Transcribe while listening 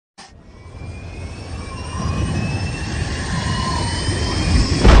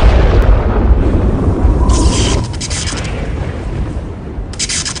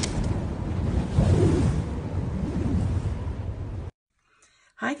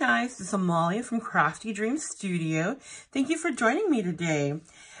guys, this is Amalia from CraftyDreamsStudio. Thank you for joining me today.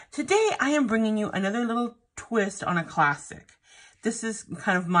 Today I am bringing you another little twist on a classic. This is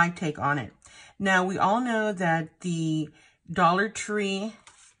kind of my take on it. Now we all know that the Dollar Tree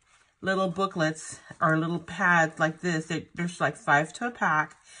little booklets or little pads like this, there's like 5 to a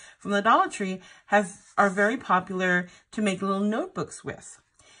pack from the Dollar Tree, are very popular to make little notebooks with.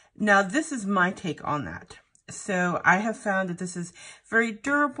 Now this is my take on that. So I have found that this is very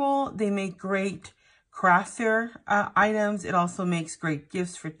durable. They make great craft fair items. It also makes great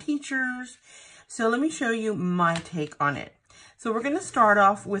gifts for teachers. So let me show you my take on it. So we're going to start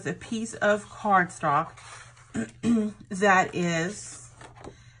off with a piece of cardstock that is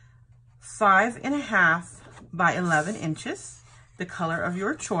 5.5 by 11 inches, the color of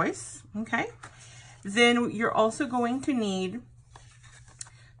your choice. Okay. Then you're also going to need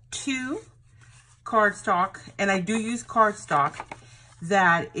 2 cardstock, and I do use cardstock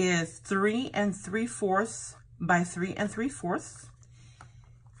that is 3 3/4 by 3 3/4.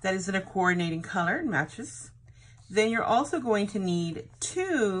 That is in a coordinating color, it matches. Then you're also going to need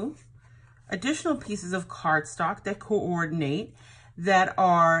 2 additional pieces of cardstock that coordinate, that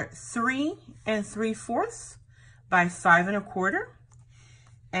are 3 3/4 by 5 1/4,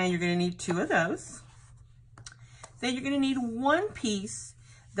 and you're going to need 2 of those. Then you're going to need 1 piece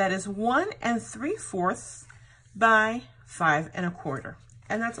that is 1 3/4 by 5 1/4.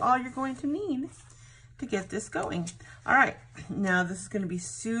 And that's all you're going to need to get this going. All right, now this is going to be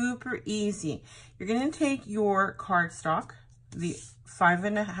super easy. You're going to take your cardstock, the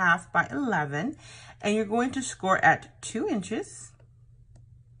 5.5 by 11, and you're going to score at 2 inches.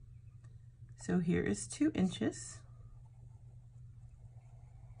 So here is 2 inches.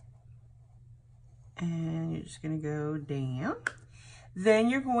 And you're just going to go down. Then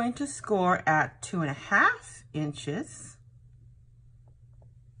you're going to score at 2.5 inches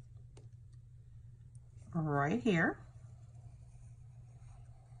right here.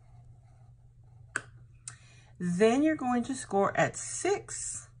 Then you're going to score at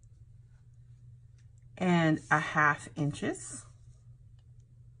 6.5 inches.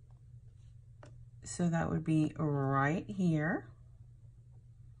 So that would be right here.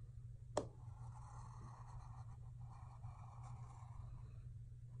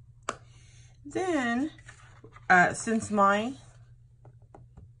 Then, since my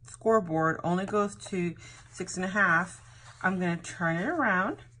scoreboard only goes to 6.5, I'm going to turn it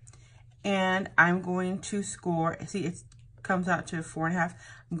around, and I'm going to score, see, it comes out to 4.5.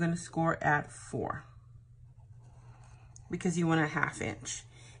 I'm going to score at 4, because you want a 1/2 inch.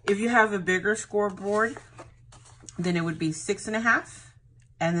 If you have a bigger scoreboard, then it would be 6.5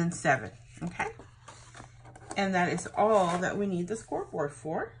 and then 7, okay? And that is all that we need the scoreboard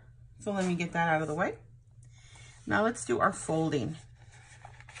for. So let me get that out of the way. Now let's do our folding.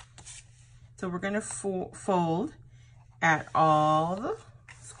 So we're going to fold at all the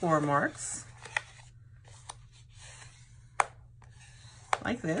score marks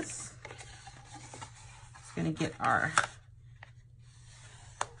like this. It's going to get our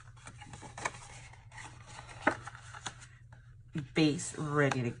base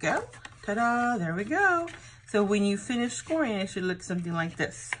ready to go. Ta-da, there we go. So when you finish scoring, it should look something like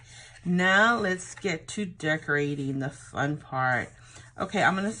this. Now let's get to decorating, the fun part. Okay,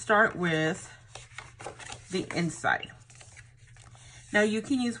 I'm going to start with the inside. Now you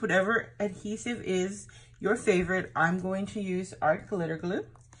can use whatever adhesive is your favorite. I'm going to use art glitter glue.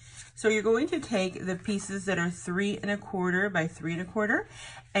 So you're going to take the pieces that are 3 1/4 by 3 1/4,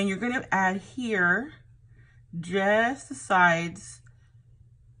 and you're going to add here just the sides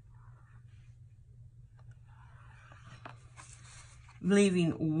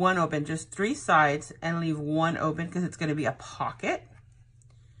leaving 1 open, just 3 sides, and leave 1 open because it's going to be a pocket.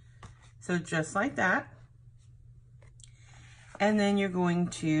 So just like that. And then you're going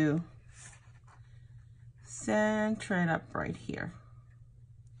to center it up right here.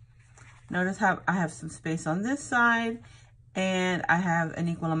 Notice how I have some space on this side, and I have an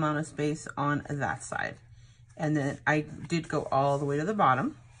equal amount of space on that side. And then I did go all the way to the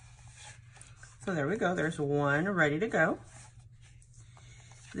bottom. So there we go. There's 1 ready to go.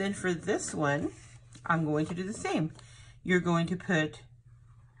 Then for this one, I'm going to do the same. You're going to put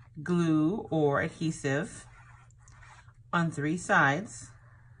glue or adhesive on 3 sides,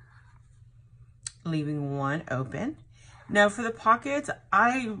 leaving 1 open. Now for the pockets,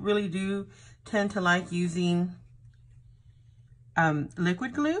 I really do tend to like using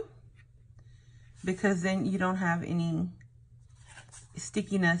liquid glue, because then you don't have any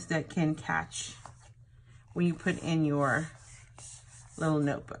stickiness that can catch when you put in your little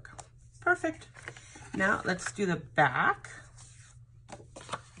notebook. Perfect. Now let's do the back.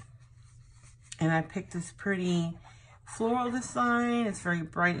 And I picked this pretty floral design. It's very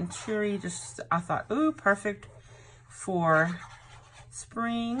bright and cheery. Just, I thought, ooh, perfect for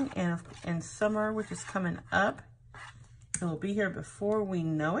spring and summer, which is coming up. It'll be here before we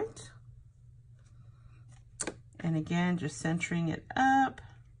know it. And again, just centering it up.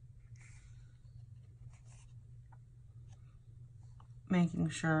 Making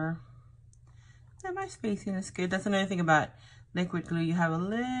sure that my spacing is good. That's another thing about liquid glue. You have a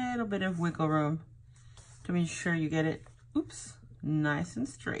little bit of wiggle room to make sure you get it, oops, nice and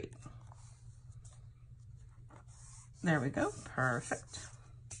straight. There we go, perfect.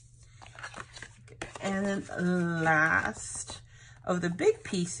 And then last of the big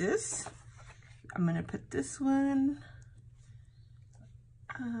pieces, I'm gonna put this one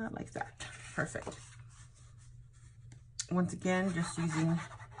like that, perfect. Once again, just using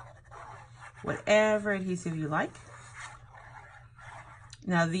whatever adhesive you like.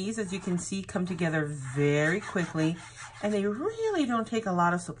 Now these, as you can see, come together very quickly, and they really don't take a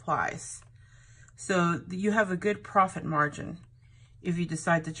lot of supplies. So you have a good profit margin if you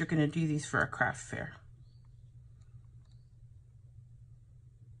decide that you're going to do these for a craft fair.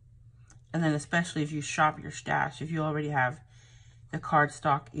 And then especially if you shop your stash, if you already have the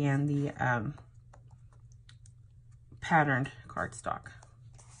cardstock and the patterned cardstock.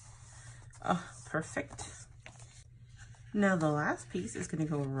 Oh, perfect. Now the last piece is going to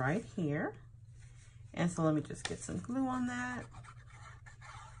go right here. And so let me just get some glue on that.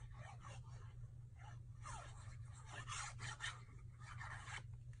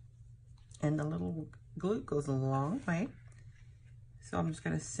 And the little glue goes a long way. So I'm just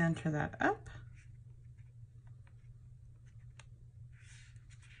going to center that up.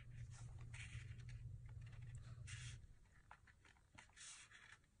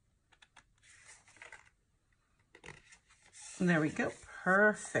 There we go.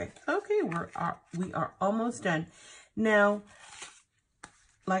 Perfect. Okay, we are almost done. Now,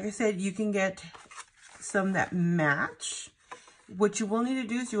 like I said, you can get some that match. What you will need to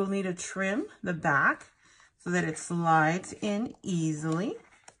do is you will need to trim the back so that it slides in easily,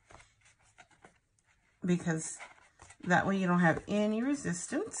 because that way you don't have any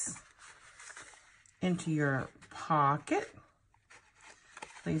resistance into your pocket.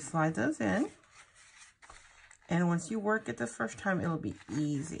 So you slide those in. And once you work it the first time, it'll be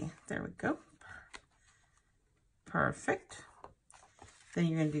easy. There we go. Perfect. Then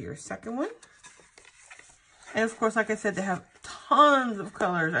you're going to do your second one. And of course, like I said, they have tons of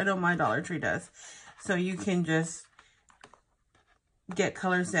colors. I know my Dollar Tree does. So you can just get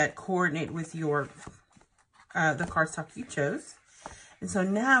colors that coordinate with your the cardstock you chose. And so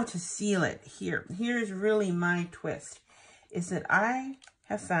now to seal it, here's really my twist, is that I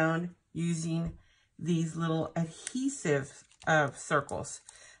have found using these little adhesive circles.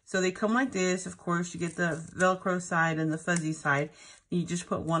 So they come like this. Of course, you get the Velcro side and the fuzzy side. And you just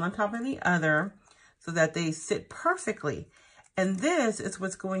put one on top of the other so that they sit perfectly. And this is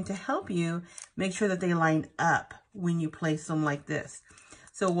what's going to help you make sure that they line up when you place them like this.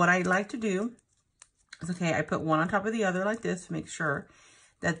 So what I like to do is, okay, I put one on top of the other like this to make sure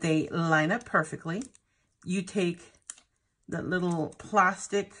that they line up perfectly. You take the little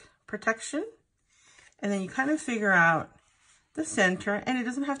plastic protection, and then you kind of figure out the center, and it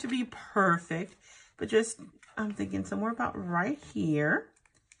doesn't have to be perfect, but just, I'm thinking somewhere about right here.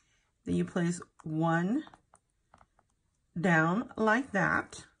 Then you place one down like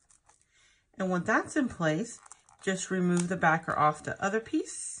that. And when that's in place, just remove the backer off the other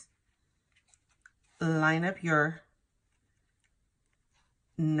piece. Line up your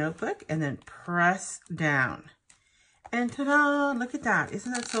notebook and then press down. And ta-da, look at that.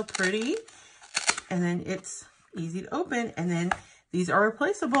 Isn't that so pretty? And then it's easy to open, and then these are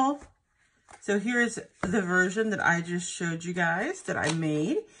replaceable. So here's the version that I just showed you guys that I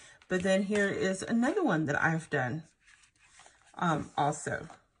made, but then here is another one that I've done. Also,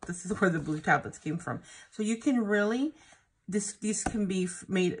 this is where the blue tablets came from. So you can really, these can be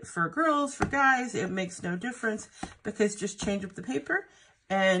made for girls, for guys, it makes no difference, because just change up the paper.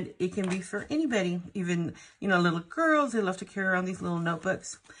 And it can be for anybody, even, you know, little girls. They love to carry around these little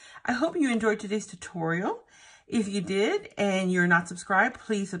notebooks. I hope you enjoyed today's tutorial. If you did and you're not subscribed,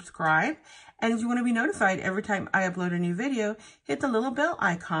 please subscribe. And if you want to be notified every time I upload a new video, hit the little bell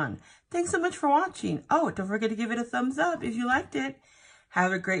icon. Thanks so much for watching. Oh, don't forget to give it a thumbs up if you liked it.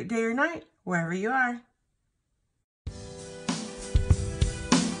 Have a great day or night, wherever you are.